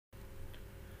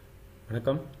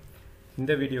வணக்கம்.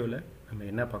 இந்த வீடியோவில் நம்ம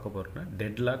என்ன பார்க்க போகிறோம்னா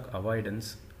டெட்லாக் அவாய்டன்ஸ்,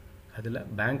 அதில்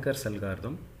பேங்கர்ஸ்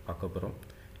அல்காரிதம் பார்க்க போகிறோம்.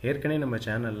 ஏற்கனவே நம்ம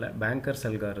சேனலில் பேங்கர்ஸ்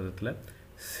அல்காரிதத்தில்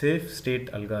சேஃப் ஸ்டேட்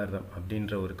அல்காரிதம்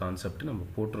அப்படின்ற ஒரு கான்செப்ட் நம்ம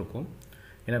போட்டிருக்கோம்.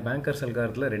 ஏன்னா பேங்கர்ஸ்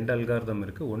அல்காரிதத்தில் ரெண்டு அல்காரிதம்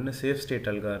இருக்குது. ஒன்று சேஃப் ஸ்டேட்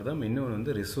அல்காரிதம், இன்னொன்று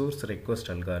வந்து resource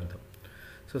request algorithm.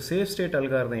 So safe state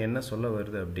algorithm என்ன சொல்ல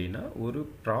வருது அப்படின்னா, ஒரு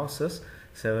ப்ராசஸ்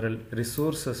செவரல்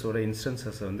ரிசோர்ஸஸோட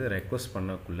இன்ஸ்டன்சஸை வந்து ரெக்வஸ்ட்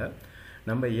பண்ணக்குள்ள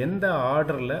நம்ம எந்த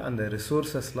ஆர்டரில் அந்த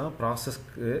ரிசோர்ஸஸ்லாம்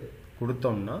ப்ராசஸ்க்கு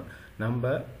கொடுத்தோம்னா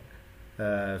நம்ம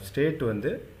ஸ்டேட்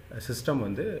வந்து சிஸ்டம்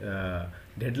வந்து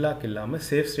டெட்லாக் இல்லாமல்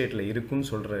சேஃப் ஸ்டேட்டில் இருக்குன்னு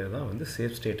சொல்கிறது தான் வந்து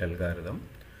சேஃப் ஸ்டேட் அல்காரிதம்.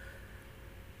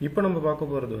 இப்போ நம்ம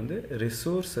பார்க்க போகிறது வந்து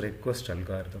resource request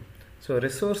algorithm. So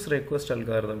resource request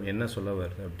algorithm என்ன சொல்ல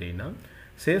வருது அப்படின்னா,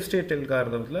 சேஃப் ஸ்டேட்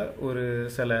அல்காரிதத்தில் ஒரு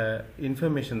சில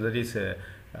இன்ஃபர்மேஷன் தட் இஸ்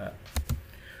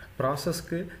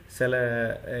ப்ராசஸ்க்கு சில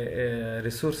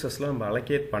ரிசோர்ஸஸ்லாம் நம்ம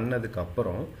அலோகேட்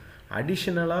பண்ணதுக்கப்புறம்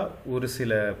அடிஷ்னலாக ஒரு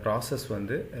சில ப்ராசஸ்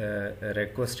வந்து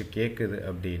ரெக்வஸ்ட் கேட்குது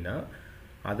அப்படின்னா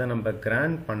அதை நம்ம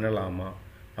கிராண்ட் பண்ணலாமா,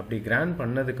 அப்படி கிராண்ட்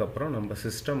பண்ணதுக்கப்புறம் நம்ம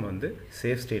சிஸ்டம் வந்து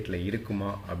சேஃப் ஸ்டேட்டில்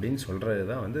இருக்குமா அப்படின்னு சொல்கிறது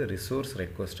தான் வந்து ரிசோர்ஸ்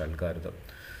ரெக்வஸ்ட் அல்காரிதம்.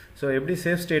 ஸோ எப்படி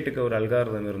சேஃப் ஸ்டேட்டுக்கு ஒரு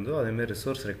அல்காரிதம் இருந்தோ அதேமாதிரி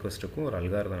ரிசோர்ஸ் ரெக்வஸ்ட்டுக்கும் ஒரு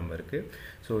அல்காரிதம் இருக்குது.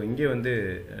 ஸோ இங்கே வந்து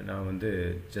நான் வந்து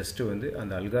ஜஸ்ட்டு வந்து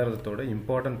அந்த அல்காரிதத்தோட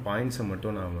இம்பார்ட்டன்ட் பாயிண்ட்ஸை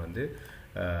மட்டும் நான் வந்து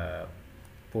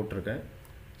போட்டிருக்கேன்.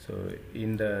 ஸோ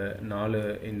இந்த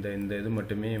இந்த இது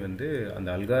மட்டுமே வந்து அந்த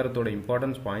அல்காரிதத்தோட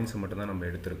இம்பார்ட்டன்ஸ் பாயிண்ட்ஸை மட்டும்தான் நம்ம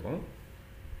எடுத்திருக்கோம்.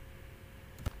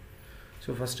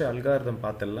 ஸோ ஃபஸ்ட்டு அல்காரிதம்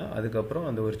பார்த்துடலாம். அதுக்கப்புறம்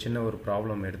அந்த ஒரு சின்ன ஒரு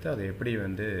ப்ராப்ளம் எடுத்து அதை எப்படி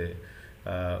வந்து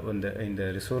இந்த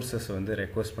ரிசோர்ஸஸ் வந்து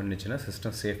ரெக்வஸ்ட் பண்ணிச்சுன்னா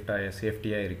சிஸ்டம்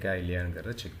சேஃப்டியாக இருக்கா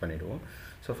இல்லையாங்கிறத செக் பண்ணிவிடுவோம்.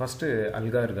 So first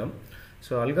algorithm.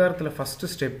 So அல்காரிதத்தில்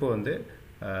first step வந்து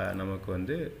நமக்கு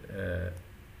வந்து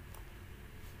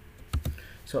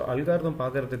ஸோ அல்காரிதம்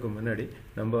பார்க்குறதுக்கு முன்னாடி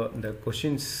நம்ம இந்த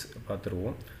கொஷின்ஸ்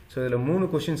பார்த்துருவோம். ஸோ இதில் 3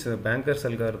 கொஷின்ஸ் பேங்கர்ஸ்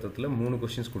அல்காரிதத்தில் 3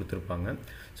 கொஷின்ஸ் கொடுத்துருப்பாங்க.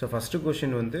 ஸோ ஃபஸ்ட்டு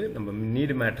கொஷின் வந்து நம்ம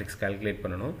நீடு மேட்ரிக்ஸ் கால்குலேட்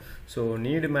பண்ணணும். ஸோ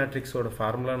நீடு மேட்ரிக்ஸோட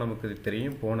ஃபார்முலா நமக்கு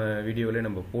தெரியும், போன வீடியோவிலே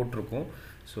நம்ம போட்டிருக்கோம்.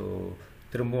 ஸோ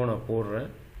திரும்பவும் நான் போடுறேன்.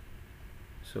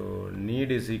 So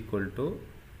need is equal to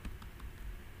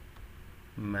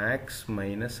maths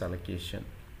minus allocation.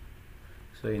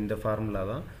 So இந்த ஃபார்முலா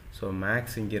தான். ஸோ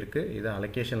மேக்ஸ் இங்கே இருக்குது, இதை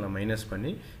அலோகேஷனில் மைனஸ்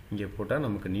பண்ணி இங்கே போட்டால்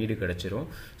நமக்கு நீடு கிடச்சிரும்.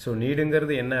 ஸோ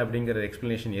நீடுங்கிறது என்ன அப்படிங்கிற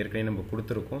எக்ஸ்ப்ளனேஷன் ஏற்கனவே நம்ம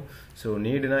கொடுத்துருக்கோம். ஸோ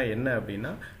நீடுனா என்ன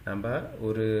அப்படின்னா, நம்ம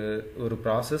ஒரு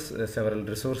ப்ராசஸ் செவரல்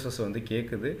ரிசோர்ஸஸ் வந்து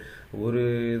கேட்குது,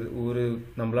 ஒரு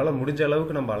நம்மளால் முடிஞ்ச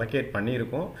அளவுக்கு நம்ம அலோகேட்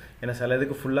பண்ணியிருக்கோம். ஏன்னா சில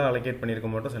இதுக்கு ஃபுல்லாக அலோகேட்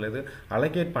பண்ணியிருக்க மாட்டோம், சில இது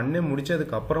அலோகேட் பண்ணி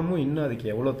முடிச்சதுக்கு அப்புறமும் இன்னும்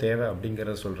அதுக்கு எவ்வளோ தேவை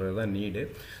அப்படிங்கிறத சொல்கிறது தான் need.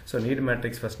 So need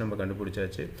matrix first நம்ம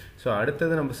கண்டுபிடிச்சாச்சு. ஸோ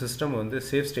அடுத்தது நம்ம சிஸ்டம் வந்து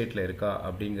சேஃப் ஸ்டேட்டில் இருக்கா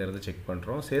அப்படிங்கிறத செக்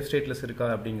பண்ணுறோம். சேஃப் ஸ்டேட்டில் இருக்கா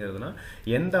அப்படிங்கிறதுனா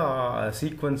எந்த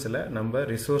சீக்வன்ஸில் நம்ம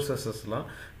ரிசோர்ஸஸ்லாம்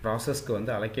ப்ராசஸ்க்கு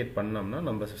வந்து அலோகேட் பண்ணோம்னா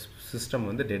நம்ம சிஸ்டம்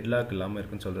வந்து டெட்லாக் இல்லாமல்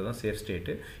இருக்குன்னு சொல்கிறது தான் சேஃப்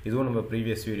ஸ்டேட்டு. இதுவும் நம்ம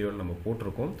ப்ரீவியஸ் வீடியோவில் நம்ம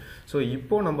போட்டிருக்கோம். ஸோ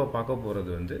இப்போது நம்ம பார்க்க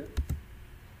போகிறது வந்து,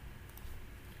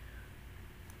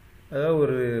 அதாவது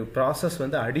ஒரு ப்ராசஸ்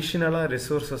வந்து அடிஷ்னலாக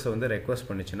ரிசோர்ஸஸை வந்து ரெக்வஸ்ட்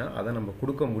பண்ணிச்சுன்னா அதை நம்ம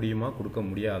கொடுக்க முடியுமா கொடுக்க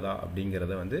முடியாதா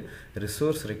அப்படிங்கிறத வந்து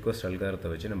ரிசோர்ஸ் ரெக்வஸ்ட் அல்காரத்தை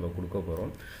வச்சு நம்ம கொடுக்க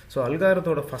போகிறோம். ஸோ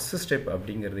அல்காரத்தோட ஃபஸ்ட்டு ஸ்டெப்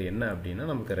அப்படிங்கிறது என்ன அப்படின்னா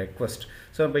நமக்கு ரெக்வஸ்ட்.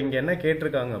 ஸோ இப்போ இங்கே என்ன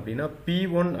கேட்டிருக்காங்க அப்படின்னா,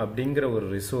 P1 அப்படிங்கிற ஒரு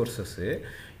ரிசோர்ஸஸ்ஸு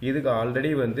இதுக்கு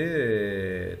ஆல்ரெடி வந்து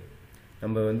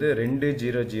நம்ம வந்து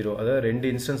 200, அதாவது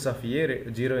 2 instance of A,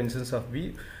 0 instance of B,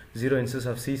 0 instance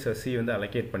of C வந்து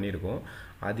அலோகேட் பண்ணியிருக்கோம்.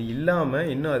 அது இல்லாமல்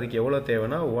இன்னும் அதுக்கு எவ்வளோ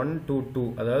தேவைன்னா 1 to 2,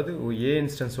 அதாவது ஏ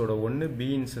இன்ஸ்டன்ஸோட 1, பி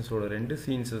இன்ஸ்டன்ஸோட 2,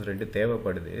 சி இன்ஸ்டன்ஸ் 2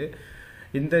 தேவைப்படுது.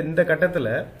 இந்த கட்டத்தில்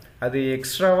அது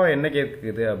எக்ஸ்ட்ராவாக என்ன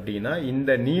கேட்குது அப்படின்னா, இந்த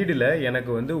நீடில்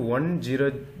எனக்கு வந்து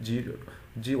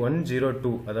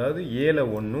 102, அதாவது ஏல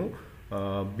 1,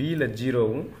 பியில் 0,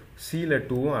 சியில்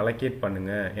 2 அலோகேட்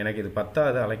பண்ணுங்கள், எனக்கு இது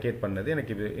 10 அலோகேட் பண்ணது,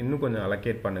 எனக்கு இது இன்னும் கொஞ்சம்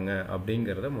அலோகேட் பண்ணுங்கள்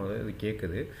அப்படிங்கிறத இது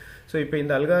கேட்குது. ஸோ இப்போ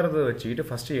இந்த அல்காரத்தை வச்சுக்கிட்டு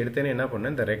ஃபஸ்ட்டு எடுத்தேன்னு என்ன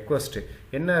பண்ணேன், இந்த ரெக்வஸ்ட்டு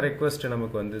என்ன ரெக்வஸ்ட்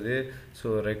நமக்கு வந்தது. ஸோ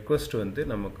ரெக்வஸ்ட் வந்து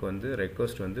நமக்கு வந்து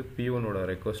P1ஓட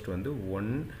ரெக்வஸ்ட் வந்து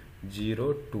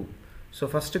 102. ஸோ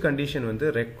ஃபஸ்ட்டு கண்டிஷன் வந்து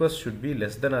request should be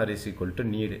less than R is equal to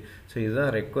need. So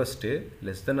இதுதான் request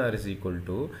less than R is equal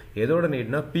to எதோட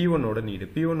நீடுனா P1ஓட நீடு.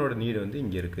 P1ஓட நீடு வந்து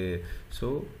இங்கே இருக்குது. ஸோ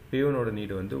P1ஓட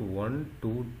நீடு வந்து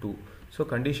 122. ஸோ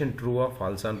கண்டிஷன் ட்ரூவா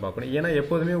ஃபால்ஸான்னு பார்க்கணும். ஏன்னா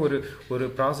எப்போதுமே ஒரு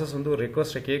ப்ராசஸ் வந்து ஒரு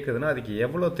ரெக்வஸ்ட்டை கேட்குதுன்னா அதுக்கு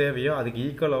எவ்வளோ தேவையோ அதுக்கு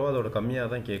ஈக்குவலாகவோ அதோட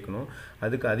கம்மியாக தான் கேட்கணும்.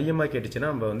 அதுக்கு அதிகமாக கேட்டுச்சுன்னா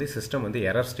நம்ம வந்து சிஸ்டம் வந்து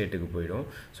எரர் ஸ்டேட்டுக்கு போயிடும்.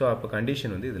 ஸோ அப்போ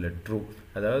கண்டிஷன் வந்து இதில் ட்ரூ.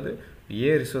 அதாவது ஏ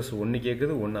ரிசோர்ஸ் 1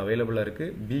 கேட்குது, 1 அவைலபிளாக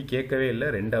இருக்குது, பி கேட்கவே இல்லை,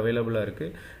 2 அவைலபிளாக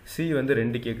இருக்குது, சி வந்து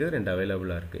 2 கேட்குது, 2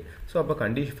 அவைலபிளாக இருக்குது. ஸோ அப்போ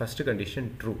ஃபஸ்ட்டு கண்டிஷன்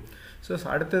ட்ரூ. ஸோ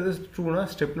அடுத்தது ட்ரூனா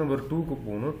ஸ்டெப் நம்பர் 2க்கு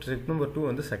போகணும். ஸ்டெப் நம்பர் 2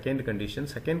 வந்து செகண்ட்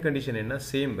கண்டிஷன் என்ன,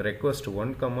 same request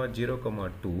 1, 0,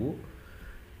 2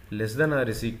 less than or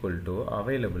is equal to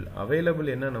available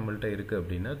என்ன நம்மள்ட்ட இருக்குது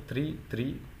அப்படின்னா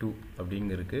 332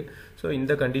 அப்படிங்க இருக்குது. ஸோ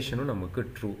இந்த கண்டிஷனும் நமக்கு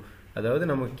ட்ரூ. அதாவது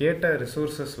நம்ம கேட்ட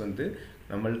ரிசோர்ஸஸ் வந்து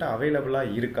நம்மள்ட்ட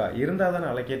அவைலபிளாக இருக்கா, இருந்தால் தானே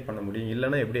அலோகேட் பண்ண முடியும்,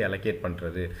 இல்லைனா எப்படி அலோகேட்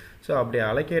பண்ணுறது. ஸோ அப்படி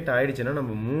அலோகேட் ஆகிடுச்சுன்னா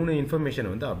நம்ம 3 இன்ஃபர்மேஷனை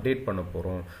வந்து அப்டேட் பண்ண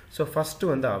போகிறோம். ஸோ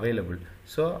ஃபஸ்ட்டு வந்து available.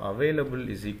 So available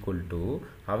is equal to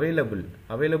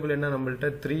available என்ன நம்மள்ட்ட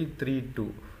 332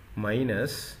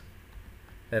 மைனஸ்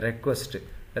ரெக்வஸ்ட்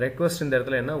இந்த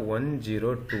இடத்துல என்ன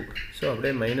 102. ஸோ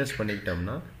அப்படியே மைனஸ்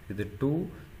பண்ணிக்கிட்டோம்னா இது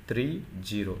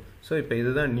 230. ஸோ இப்போ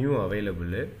இதுதான் நியூ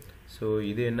அவைலபிள். ஸோ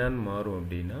இது என்னன்னு மாறும்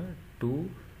அப்படின்னா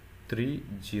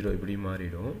 230 இப்படி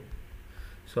மாறிடும்.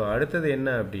 ஸோ அடுத்தது என்ன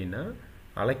அப்படின்னா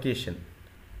allocation.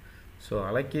 So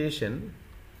allocation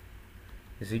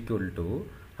is equal to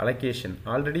allocation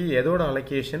already எதோட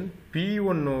அலோகேஷன்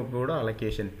P1ஓட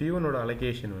அலோகேஷன். P1ஓட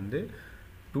அலோகேஷன் வந்து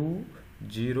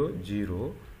 200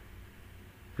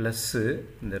 ப்ளஸ்ஸு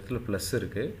இந்த இடத்துல ப்ளஸ்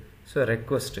இருக்குது. So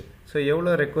request. ஸோ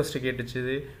எவ்வளோ ரெக்வஸ்ட்டு கேட்டுச்சு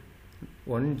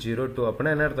 102.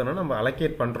 அப்படின்னா என்ன அர்த்தம்னா நம்ம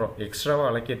அலோகேட் பண்ணுறோம், எக்ஸ்ட்ராவாக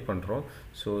அலோகேட் பண்ணுறோம்.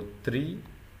 ஸோ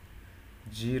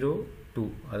 302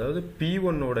 அதாவது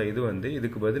P1ஓட இது வந்து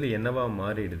இதுக்கு பதில் என்னவா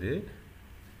மாறிடுது.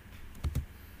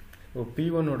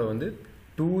 P1ஓட வந்து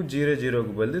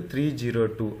 200க்கு பதில்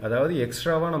 302 அதாவது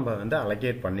எக்ஸ்ட்ராவாக நம்ம வந்து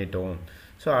அலோகேட் பண்ணிட்டோம்.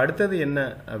 ஸோ அடுத்தது என்ன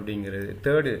அப்படிங்கிறது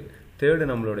தேர்டு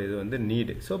நம்மளோட இது வந்து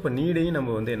நீடு. ஸோ இப்போ நீடையும் நம்ம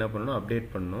வந்து என்ன பண்ணணும், அப்டேட்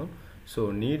பண்ணணும். So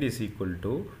need is equal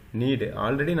to need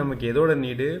already நமக்கு எதோட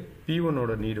நீடு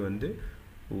P1ஓட நீடு வந்து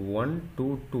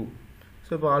 122.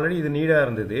 ஸோ இப்போ ஆல்ரெடி இது நீடாக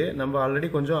இருந்தது, நம்ம ஆல்ரெடி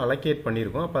கொஞ்சம் அலோகேட்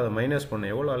பண்ணியிருக்கோம். அப்போ அதை மைனஸ்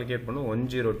பண்ணோம். எவ்வளோ அலோகேட் பண்ணோம்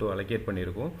 102 அலோகேட்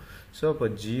பண்ணியிருக்கோம். ஸோ அப்போ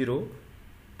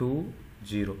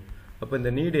 020. அப்போ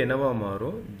இந்த நீடு என்னவா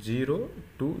மாறும்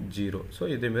 020. ஸோ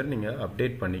இதேமாரி நீங்கள்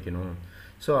அப்டேட் பண்ணிக்கணும்.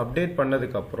 ஸோ அப்டேட்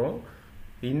பண்ணதுக்கப்புறம்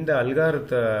இந்த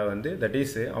அல்காரத்தை வந்து தட்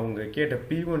இஸ் அவங்க கேட்ட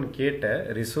P1 கேட்ட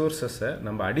ரிசோர்ஸஸை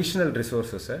நம்ம அடிஷ்னல்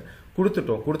ரிசோர்ஸஸை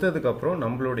கொடுத்ததுக்கப்புறம்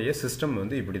நம்மளுடைய சிஸ்டம்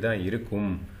வந்து இப்படி தான்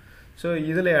இருக்கும். ஸோ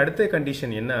இதில் அடுத்த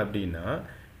கண்டிஷன் என்ன அப்படின்னா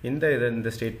இந்த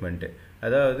ஸ்டேட்மெண்ட்டு,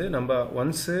 அதாவது நம்ம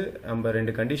ஒன்ஸு நம்ம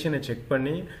 2 கண்டிஷனை செக்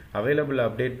பண்ணி அவைலபிள்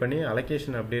அப்டேட் பண்ணி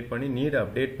அலோகேஷன் அப்டேட் பண்ணி நீடு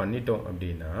அப்டேட் பண்ணிட்டோம்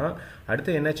அப்படின்னா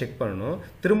அடுத்து என்ன செக் பண்ணணும்,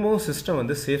 திரும்பவும் சிஸ்டம்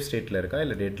வந்து சேஃப் ஸ்டேட்டில் இருக்கா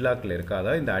இல்லை டெட்லாக்கில் இருக்கா.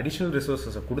 அதாவது இந்த அடிஷ்னல்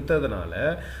ரிசோர்ஸஸை கொடுத்ததுனால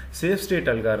சேஃப்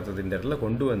ஸ்டேட் அல்காரத்தை இந்த இடத்துல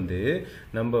கொண்டு வந்து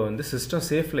நம்ம வந்து சிஸ்டம்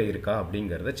சேஃபில் இருக்கா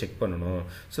அப்படிங்கிறத செக் பண்ணணும்.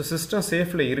 ஸோ சிஸ்டம்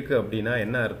சேஃபில் இருக்குது அப்படின்னா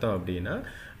என்ன அர்த்தம் அப்படின்னா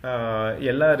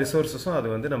எல்லா ரிசோர்ஸஸும் அது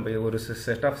வந்து நம்ம ஒரு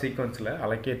செட் ஆஃப் சீக்வன்ஸில்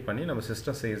அலோகேட் பண்ணி நம்ம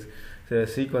சிஸ்டம்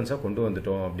சீக்வன்ஸாக கொண்டு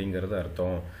வந்துட்டோம் அப்படிங்கிறது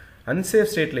அர்த்தம்.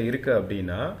 அன்சேஃப் ஸ்டேட்டில் இருக்குது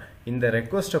அப்படின்னா இந்த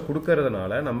ரெக்வஸ்ட்டை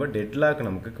கொடுக்கறதுனால நம்ம டெட்லாக்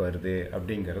நமக்கு வருது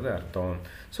அப்படிங்கிறது அர்த்தம்.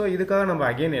 ஸோ இதுக்காக நம்ம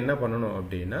அகெயின் என்ன பண்ணணும்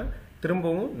அப்படின்னா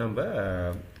திரும்பவும் நம்ம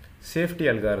சேஃப்டி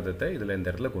அல்காரதத்தை இதில் இந்த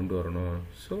இடத்துல கொண்டு வரணும்.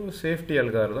 ஸோ சேஃப்டி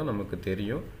அல்காரதம் நமக்கு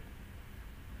தெரியும்.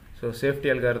 ஸோ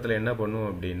சேஃப்டி அல்காரத்தில் என்ன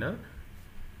பண்ணுவோம் அப்படின்னா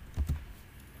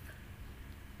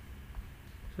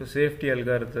ஸோ சேஃப்டி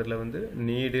அல்காரத்தில் வந்து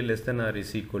need less than R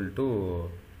is equal to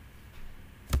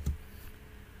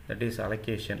that is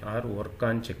allocation or work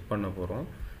on check பண்ண போகிறோம்.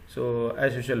 So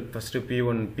as usual first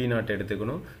P0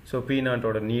 எடுத்துக்கணும். ஸோ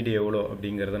P0ஓட நீடு எவ்வளோ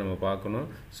அப்படிங்கிறத நம்ம பார்க்கணும்.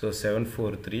 So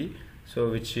 743. So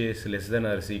which is less than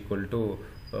R is equal to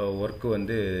work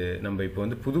வந்து நம்ம இப்போ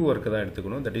வந்து புது ஒர்க்கு தான்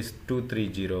எடுத்துக்கணும். தட் இஸ்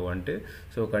 230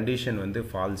 ஸோ கண்டிஷன் வந்து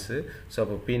ஃபால்ஸு. ஸோ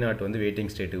அப்போ P0 வந்து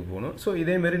வெயிட்டிங் ஸ்டேட்டுக்கு போகணும். ஸோ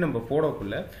இதேமாரி நம்ம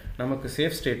போடக்குள்ள நமக்கு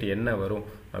சேஃப் ஸ்டேட் என்ன வரும்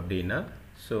அப்படின்னா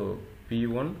so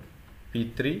P1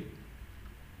 P3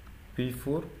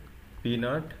 P4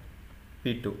 P0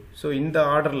 P2. So இந்த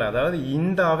ஆர்டரில் அதாவது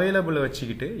இந்த அவைலபிளை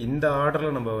வச்சுக்கிட்டு இந்த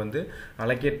ஆர்டரில் நம்ம வந்து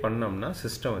அலோகேட் பண்ணோம்னா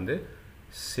சிஸ்டம் வந்து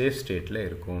சேஃப் ஸ்டேட்டில்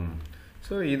இருக்கும்.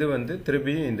 ஸோ இது வந்து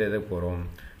திருப்பியும் இந்த இதை போகிறோம்.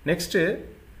 நெக்ஸ்ட்டு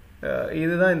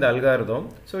இதுதான் இந்த அல்காரிதம்.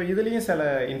 ஸோ இதுலேயும் சில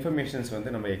இன்ஃபர்மேஷன்ஸ் வந்து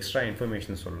நம்ம எக்ஸ்ட்ரா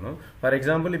இன்ஃபர்மேஷன் சொல்லணும். ஃபார்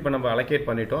எக்ஸாம்பிள் இப்போ நம்ம அலோகேட்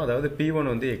பண்ணிட்டோம், அதாவது P1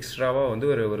 வந்து எக்ஸ்ட்ராவாக வந்து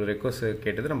ஒரு ரெக்வஸ்ட்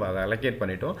கேட்டது நம்ம அதை அலோகேட்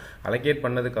பண்ணிட்டோம். அலோகேட்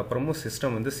பண்ணதுக்கப்புறமும்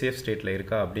சிஸ்டம் வந்து சேஃப் ஸ்டேட்டில்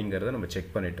இருக்கா அப்படிங்கிறத நம்ம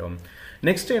செக் பண்ணிட்டோம்.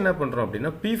 நெக்ஸ்ட்டு என்ன பண்ணுறோம்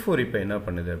அப்படின்னா P4 இப்போ என்ன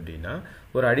பண்ணுது அப்படின்னா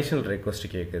ஒரு அடிஷ்னல் ரெக்வஸ்ட்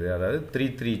கேட்குது, அதாவது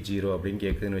 330 அப்படின்னு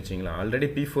கேட்குதுன்னு வச்சிங்களேன். ஆல்ரெடி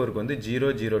P4க்கு வந்து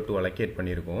 002 அலோகேட்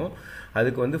பண்ணியிருக்கோம்.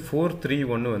 அதுக்கு வந்து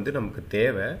 431 வந்து நமக்கு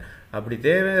தேவை. அப்படி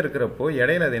தேவை இருக்கிறப்போ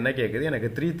இடையில அது என்ன கேட்குது, எனக்கு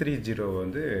 330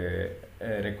 வந்து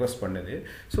ரெக்வஸ்ட் பண்ணுது.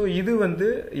 ஸோ இது வந்து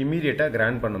இமீடியட்டாக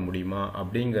கிராண்ட் பண்ண முடியுமா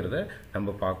அப்படிங்கிறத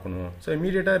நம்ம பார்க்கணும். ஸோ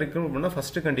இமீடியட்டாக இருக்கணும் அப்படின்னா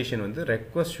ஃபஸ்ட்டு கண்டிஷன் வந்து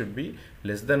request should be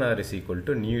less than R is equal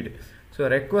to need. So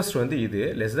request வந்து இது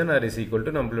less than R is equal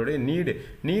to நம்மளுடைய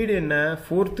நீடு என்ன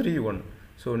 431.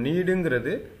 ஸோ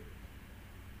நீடுங்கிறது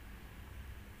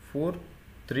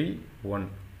 431.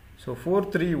 ஸோ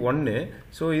 431.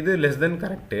 ஸோ இது லெஸ் தென்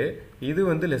கரெக்டு, இது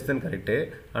வந்து லெஸ் தென் கரெக்டு.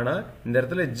 ஆனால் இந்த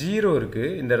இடத்துல 0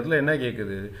 இருக்குது, இந்த இடத்துல என்ன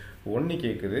கேட்குது 1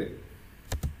 கேட்குது.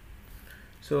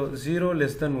 So so 0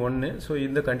 less than 1, so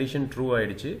இந்த கண்டிஷன் ட்ரூ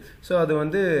ஆயிடுச்சு. ஸோ அது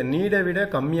வந்து நீடை விட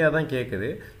கம்மியாக தான்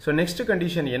கேட்குது. ஸோ நெக்ஸ்ட்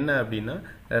கண்டிஷன் என்ன அப்படின்னா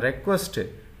ரெக்வஸ்ட்டு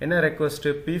என்ன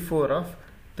request P4 of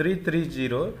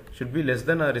 330 should be less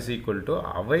than or is equal to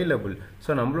available.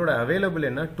 So நம்மளோட available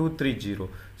என்ன 230.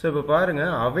 ஸோ இப்போ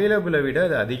பாருங்கள் அவைலபிளை விட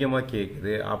அது அதிகமாக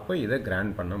கேட்குது, அப்போ இதை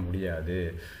கிராண்ட் பண்ண முடியாது.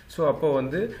 ஸோ அப்போ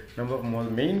வந்து நம்ம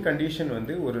மெயின் கண்டிஷன்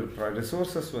வந்து ஒரு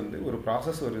ரிசோர்ஸஸ் வந்து ஒரு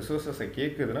ப்ராசஸ் ஒரு ரிசோர்ஸஸை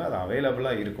கேட்குதுன்னா அது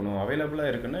அவைலபிளாக இருக்கணும்.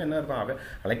 அவைலபிளாக இருக்குன்னா என்ன அர்த்தம்,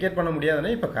 அலோகேட் பண்ண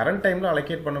முடியாதுன்னா இப்போ கரண்ட் டைமில்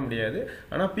அலோகேட் பண்ண முடியாது.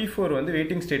 ஆனால் P4 வந்து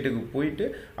வெயிட்டிங் ஸ்டேட்டுக்கு போயிட்டு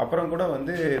அப்புறம் கூட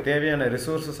வந்து தேவையான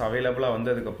ரிசோர்ஸஸ் அவைலபிளாக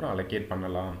வந்ததுக்கப்புறம் அலோகேட்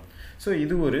பண்ணலாம். ஸோ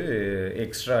இது ஒரு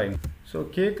எக்ஸ்ட்ரா. ஸோ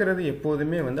கேட்குறது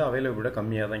எப்போதுமே வந்து அவைலபிளோட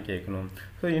கம்மியாக தான் கேட்கணும்.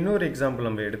 ஸோ இன்னொரு எக்ஸாம்பிள்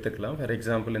நம்ம எடுத்துக்கலாம். ஃபார்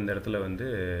எக்ஸாம்பிள் இந்த இடத்துல வந்து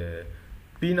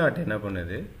P0 என்ன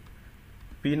பண்ணுது,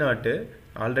 P0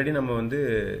 ஆல்ரெடி நம்ம வந்து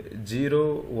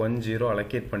 010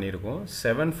 அலோகேட் பண்ணியிருக்கோம்.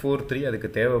 743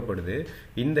 அதுக்கு தேவைப்படுது.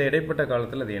 இந்த இடைப்பட்ட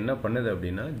காலத்தில் அது என்ன பண்ணுது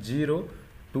அப்படின்னா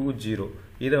 020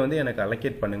 இதை வந்து எனக்கு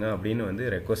அலோகேட் பண்ணுங்க அப்படின்னு வந்து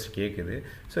ரெக்வஸ்ட் கேட்குது.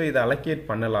 ஸோ இதை அலோகேட்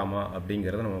பண்ணலாமா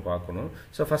அப்படிங்கிறத நம்ம பார்க்கணும்.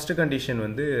 ஸோ ஃபஸ்ட்டு கண்டிஷன்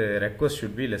வந்து request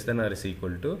should be less than R is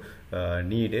equal to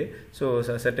need. So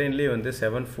secondly வந்து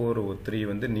 743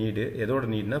 வந்து நீடு. எதோட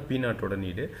நீடுனா P0ஓட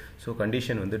நீடு. ஸோ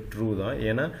கண்டிஷன் வந்து ட்ரூ தான்,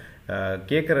 ஏன்னா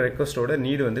கேட்குற ரெக்வஸ்ட்டோட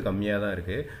நீடு வந்து கம்மியாக தான்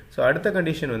இருக்குது. ஸோ அடுத்த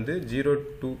கண்டிஷன் வந்து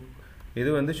 02 இது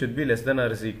வந்து should be less than or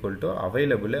is equal to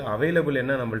available. Available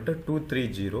என்ன நம்மள்ட்ட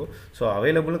 230. ஸோ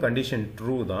அவைலபிள் கண்டிஷன்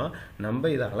ட்ரூ தான், நம்ம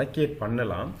இதை அலோகேட்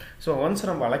பண்ணலாம். ஸோ ஒன்ஸ்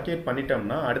நம்ம அலோகேட்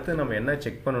பண்ணிட்டோம்னா அடுத்து நம்ம என்ன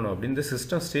செக் பண்ணணும் அப்படின்னு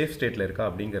சிஸ்டம் சேஃப் ஸ்டேட்டில் இருக்கா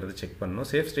அப்படிங்கிறது செக் பண்ணணும்.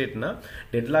 சேஃப் ஸ்டேட்னா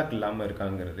டெட்லாக் இல்லாமல்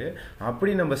இருக்காங்கிறது.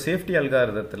 அப்படி நம்ம சேஃப்டி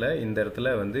அல்காரிதத்தில் இந்த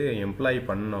இடத்துல வந்து எம்ப்ளாய்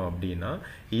பண்ணோம் அப்படின்னா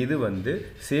இது வந்து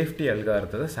சேஃப்டி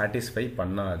அல்காரிதத்தை சாட்டிஸ்ஃபை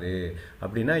பண்ணாது.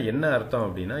 அப்படின்னா என்ன அர்த்தம்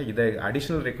அப்படின்னா இதை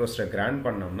அடிஷ்னல் ரெக்வஸ்ட்டை கிராண்ட்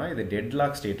பண்ணோம்னா இது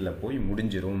டெட்லாக் ஸ்டேட்டில் போய்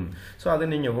முடிஞ்சிரும். ஸோ அதை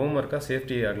நீங்கள் ஹோம்ஒர்க்காக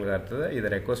சேஃப்டி அல்காரிதத்தை இதை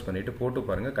ரெக்வஸ்ட் பண்ணிவிட்டு போட்டு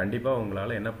பாருங்கள். கண்டிப்பாக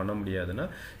உங்களால் என்ன பண்ண முடியாதுன்னா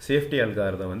சேஃப்டி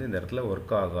அல்காரிதம் வந்து இந்த இடத்துல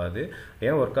ஒர்க் ஆகாது.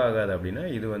 ஏன் ஒர்க் ஆகாது அப்படின்னா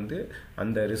இது வந்து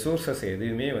அந்த ரிசோர்ஸஸ்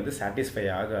எதுவுமே வந்து சாட்டிஸ்ஃபை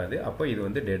ஆகாது. அப்போ இது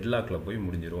வந்து டெட்லாக்கில் போய்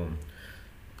முடிஞ்சிரும்.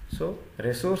 ஸோ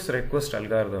ரிசோர்ஸ் ரெக்வஸ்ட்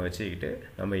அல்காரிதம் வச்சுக்கிட்டு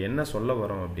நம்ம என்ன சொல்ல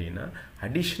வரோம் அப்படின்னா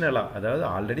அடிஷ்னலாக, அதாவது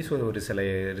ஆல்ரெடி ஒரு சில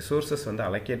ரிசோர்ஸஸ் வந்து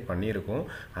அலோகேட் பண்ணியிருக்கோம்,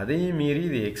 அதையும் மீறி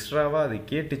இது எக்ஸ்ட்ராவாக அது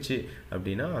கேட்டுச்சு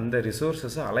அப்படின்னா அந்த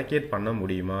ரிசோர்ஸஸை அலோகேட் பண்ண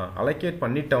முடியுமா, அலோகேட்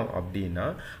பண்ணிட்டோம் அப்படின்னா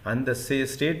அந்த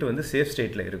ஸ்டேட் வந்து சேஃப்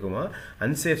ஸ்டேட்டில் இருக்குமா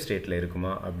அன்சேஃப் ஸ்டேட்டில்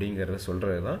இருக்குமா அப்படிங்கிறத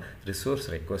சொல்கிறது தான் ரிசோர்ஸ்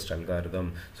ரெக்வஸ்ட் அல்காரிதம்.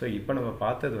 ஸோ இப்போ நம்ம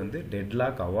பார்த்தது வந்து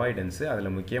டெட்லாக் அவாய்டன்ஸு,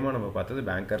 அதில் முக்கியமாக நம்ம பார்த்தது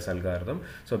bankers algorithm.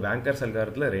 So bankers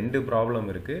அல்காரிதத்தில் 2 problem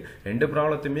இருக்குது. 2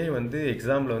 ப்ராப்ளத்துமே வந்து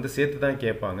எக்ஸாமில் வந்து சேர்த்து தான்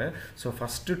கேட்பாங்க. ஸோ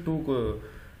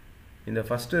இந்த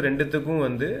ஃபஸ்ட்டு 2த்துக்கும்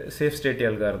வந்து சேஃப் ஸ்டேட்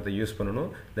அல்காரிதத்தை யூஸ் பண்ணணும்.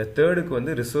 இந்த தேர்டுக்கு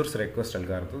வந்து ரிசோர்ஸ் ரெக்வஸ்ட்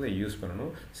அல்காரிதத்தை யூஸ்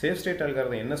பண்ணணும். சேஃப் ஸ்டேட்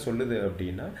அல்காரிதம் என்ன சொல்லுது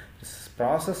அப்படின்னா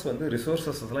ப்ராசஸ் வந்து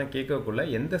ரிசோர்ஸஸ்லாம் கேட்கக்குள்ள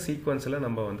எந்த சீக்வன்ஸில்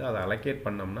நம்ம வந்து அதை அலோகேட்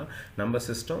பண்ணோம்னா நம்ம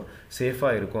சிஸ்டம்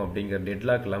சேஃபாக இருக்கும் அப்படிங்கிற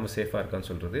டெட்லாக் இல்லாமல் சேஃபாக இருக்கான்னு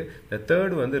சொல்கிறது. இந்த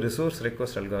தேர்டு வந்து ரிசோர்ஸ்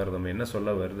ரெக்வஸ்ட் அல்காரிதம் என்ன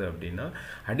சொல்ல வருது அப்படின்னா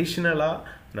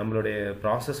அடிஷ்னலாக நம்மளுடைய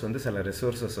ப்ராசஸ் வந்து சில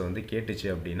ரிசோர்ஸஸை வந்து கேட்டுச்சு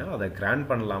அப்படின்னா அதை கிராண்ட்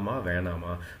பண்ணலாமா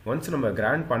வேணாமா, ஒன்ஸ் நம்ம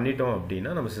கிராண்ட் பண்ணிட்டோம்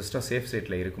அப்படின்னா நம்ம சிஸ்டம் சேஃப்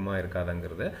ஸ்டேட்டில் இருக்குமா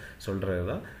இருக்காதுங்கிறத சொல்கிறது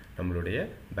தான் நம்மளுடைய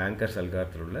பேங்கர்ஸ்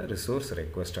அல்காரிதத்தில் உள்ள resource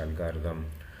request algorithm.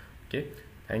 Okay,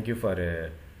 thank you for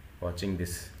watching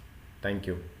this. Thank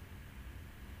you.